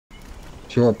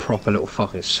You're a proper little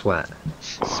fucking sweat.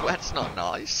 Sweat's not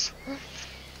nice.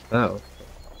 Oh.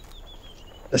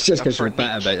 That's just because you're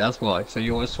better, mate, that's why. So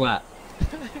you're a sweat.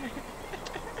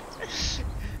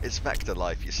 It's Vector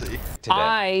life, you see.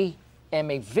 I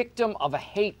am a victim of a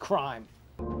hate crime.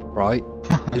 Right?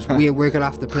 Because we're gonna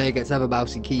have to play against other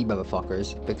mouse and key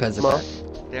motherfuckers because of that.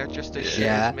 They're just as shit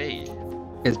as me.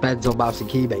 Because Ben's on mouse and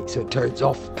key, mate, so it turns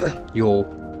off your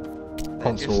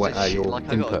console, your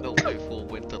like input. I got a 0.4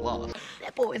 win to last.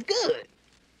 That boy is good.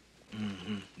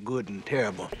 Good and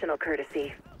terrible. Personal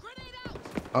courtesy.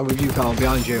 I'm with you, Carl,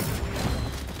 behind you.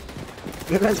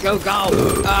 Let's go, Carl!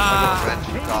 Ah!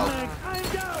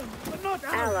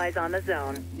 Allies on the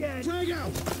zone.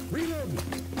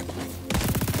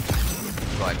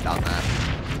 Right, down there.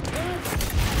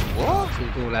 What?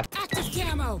 Go left. Active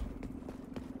camo!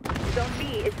 Zone B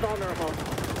is vulnerable.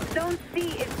 Zone C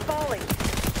is falling.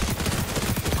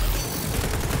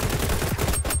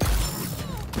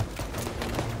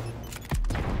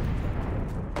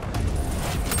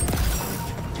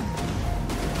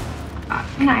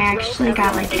 I actually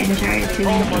got like injured doing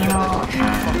anal,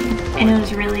 and it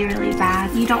was really, really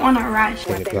bad. You don't want to rush.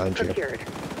 Behind you.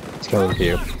 It's going to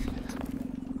you.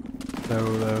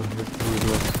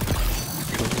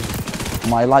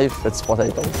 My life, it's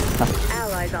potatoes.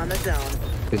 Allies on the zone.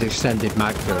 His extended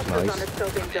mag feels On the nice.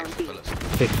 scope in zone B.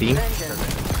 15.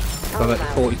 Got like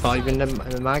 45 in the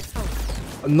mag.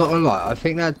 I'm not gonna lie, I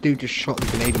think that dude just shot the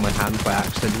grenade in my hand by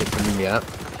accident, literally me up.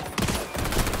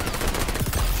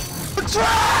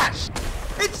 Trash!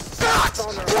 It sucks!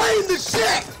 Playing the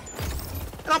shit!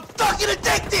 And I'm fucking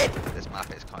addicted! This map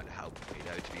is kind of helpful, you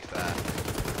know, to be fair.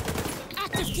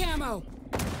 Active camo!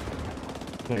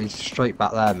 He's straight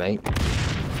back there, mate.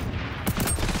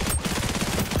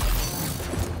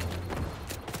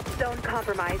 Zone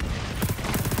compromised.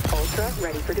 Ultra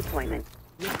ready for deployment.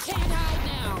 You can't hide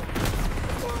now!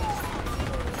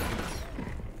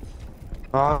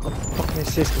 Oh, fucking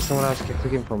assist because someone else kept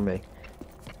clicking from me.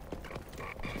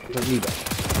 Don't need it.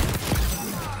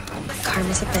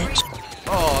 Karma's a bitch.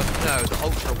 Oh no, the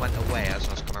Ultra went away as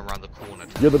I was coming around the corner.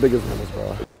 You're the biggest one as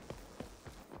well.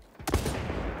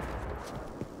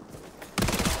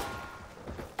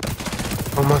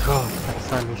 Oh my god, that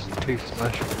time is too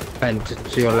smash. Ben,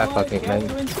 to your left, I think, mate.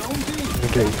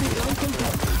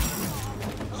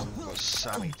 Got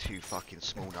Sammy two fucking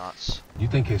small nuts. You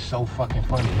think it's so fucking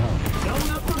funny, huh?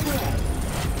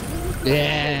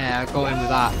 Yeah, I got him with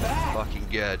that. Fucking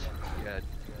good. Good.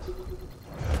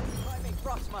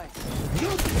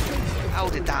 How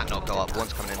did that not go up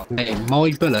once coming in? Hey,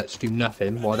 my bullets do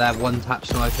nothing, while their one-tap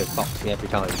sniper box me every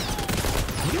time.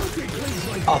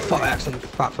 Oh fuck, I accidentally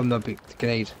fat from the big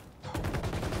grenade.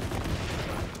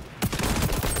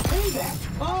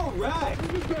 Alright.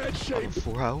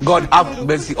 God have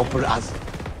mercy upon us.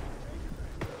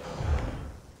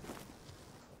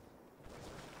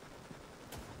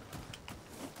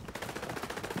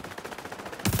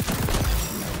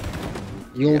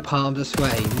 Your palms are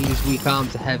sweaty, these weak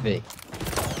arms are heavy.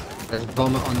 There's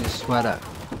vomit on this sweater.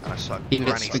 And I suck Eat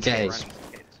granny spaghetti. sticks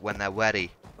when they're wetty.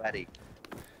 Wetty.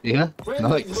 Yeah?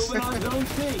 Nice. Left,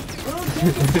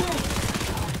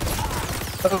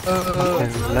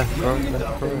 right.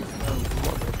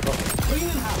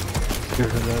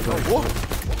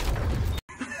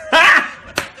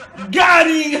 Got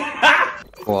him!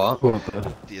 What?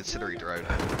 The incendiary drone.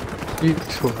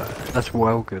 That's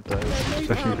well good though,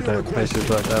 especially if you don't place it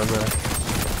right down there.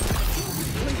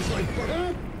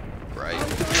 Right.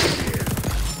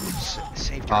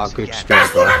 Saved Ah, us good again. skill,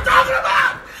 bro.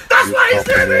 That's why he's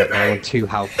doing it! I want 2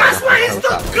 health. That's why he's the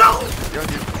GOAT! You're on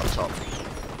the top.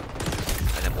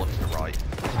 And then one to the right.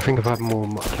 I think I've had more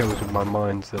kills with my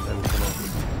mines than anything else.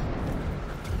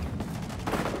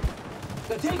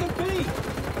 They're taking B!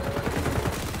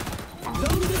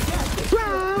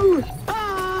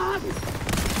 What?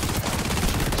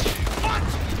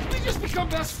 We just become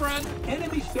best friends?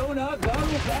 Enemy sonar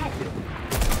goggles active.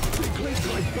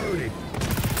 Like burning.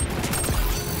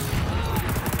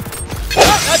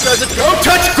 That doesn't go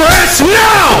touch grass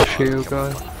now! Shield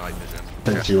guy. Night vision.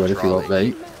 Thank you, what if you want,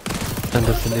 mate. Send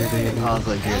us a new thing. I was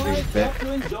like, you're doing bit.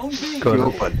 Go on,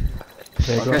 bud.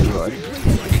 There you go. You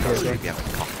guys maybe have a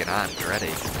cock in hand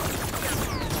already.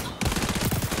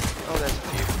 Oh, there's a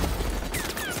few.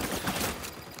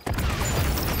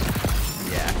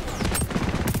 Yeah.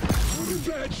 In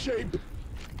bad shape.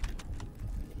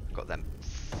 Got them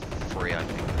 3, I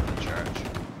think, in the church.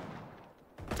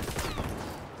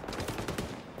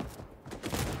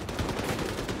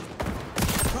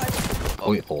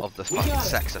 Of the fucking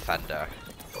sex offender.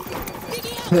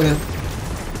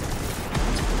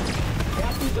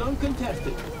 Captain's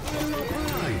uncontested.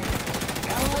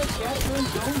 Capturing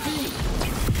Zone B.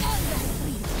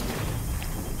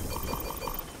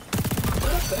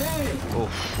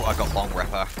 Oof, I got long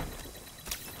ripper.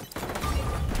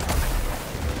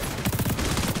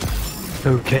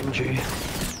 Oh, Kenji.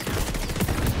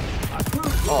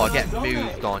 Oh, I get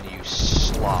moved on, you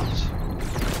slut.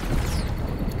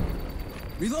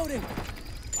 Reloading.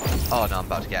 Oh no, I'm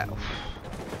about to get.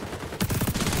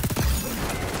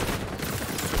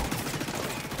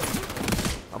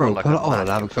 Bro, pull it on and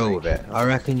have a go with it. I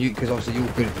reckon you, because obviously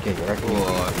you're good at the game. I reckon you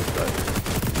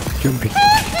jumping.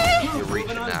 You're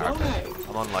reaching now.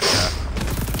 I'm on like a.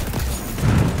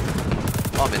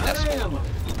 I'm in this one.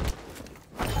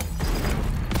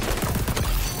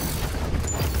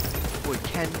 Boy,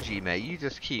 Kenji, mate, you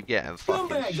just keep getting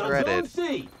fucking shredded.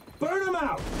 Burn them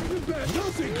out.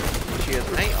 Cheers,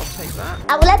 mate. I'll take that.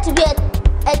 I would like to be a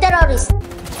terrorist.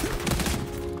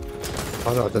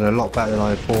 I know, I've done a lot better than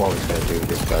I thought I was going to do with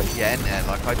this gun. Yeah, in there,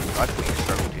 like I thought you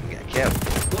struggled to even get a kill.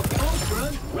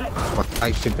 I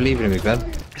used to believe in me, Ben.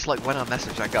 It's like when I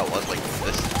messaged that girl, I was like,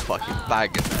 this is fucking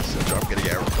banging message. I'm gonna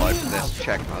get a reply from this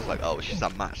check, and I was like, oh, she's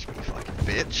unmatched me, fucking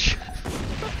bitch.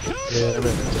 Yeah,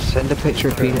 just send a picture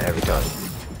of peanut every time.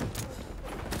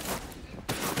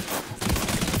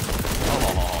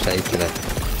 Oh. Taking it.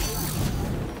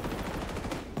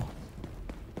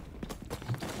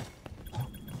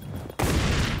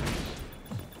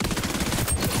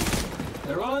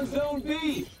 They're on Zone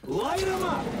B. Light them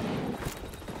up.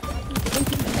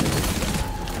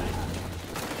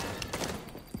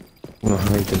 Oh,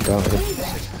 I need to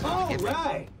die. All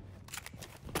right.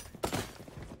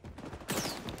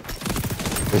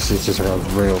 This is just like a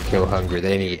real kill hungry. They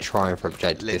didn't even try and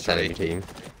project this enemy team.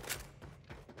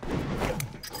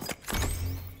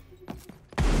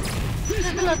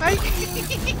 Hello, mate.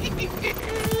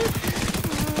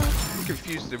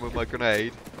 Confused him with my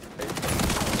grenade.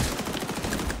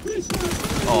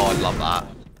 Oh, I love that.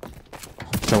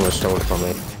 Someone stole it from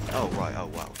me. Oh, right, oh,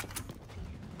 wow.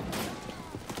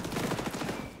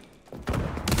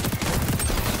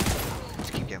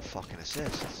 Just keep getting fucking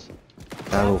assists.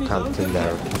 They're all camped in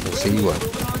there. You can see one.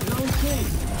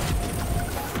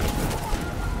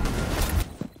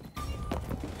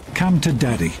 Come to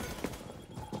daddy.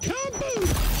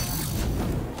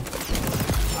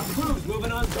 Crew's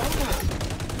moving on Zone now.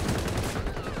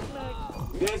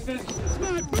 This is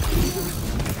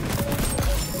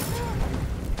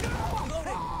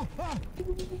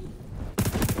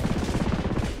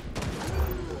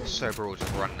Sober all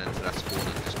just running into that spawn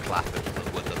and just clapping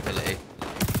with the ability.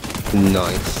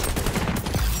 Nice.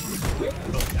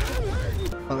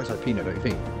 That looks like peanut, don't you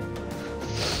think?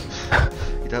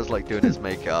 He does like doing his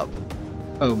makeup.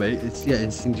 Oh mate, it's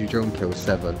instinctive drone kill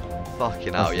 7.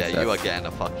 Fucking hell, yeah, you are getting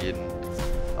a fucking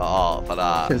oh for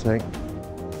that. Cheers, mate.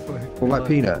 What about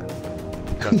peanut?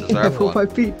 You deserve What one.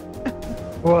 about peanut?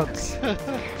 What?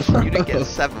 You didn't get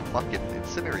 7 fucking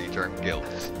incendiary drone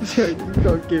kills. You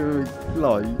can't give him a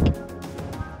like.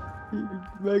 You're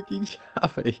making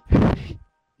shabby.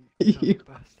 You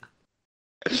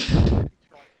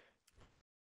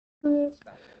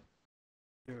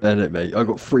Edit, mate. I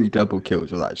got 3 double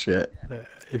kills with that shit.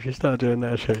 If you start doing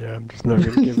that shit, yeah, I'm just not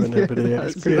going to give anybody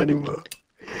XP anymore.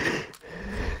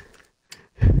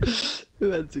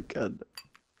 That's a gun.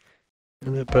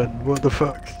 And then, Ben, what the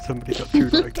fuck? Somebody got 2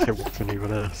 likes, it wasn't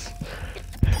even us.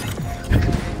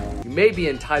 You may be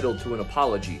entitled to an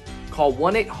apology. Call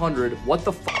 1-800 what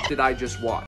the fuck did I just watch?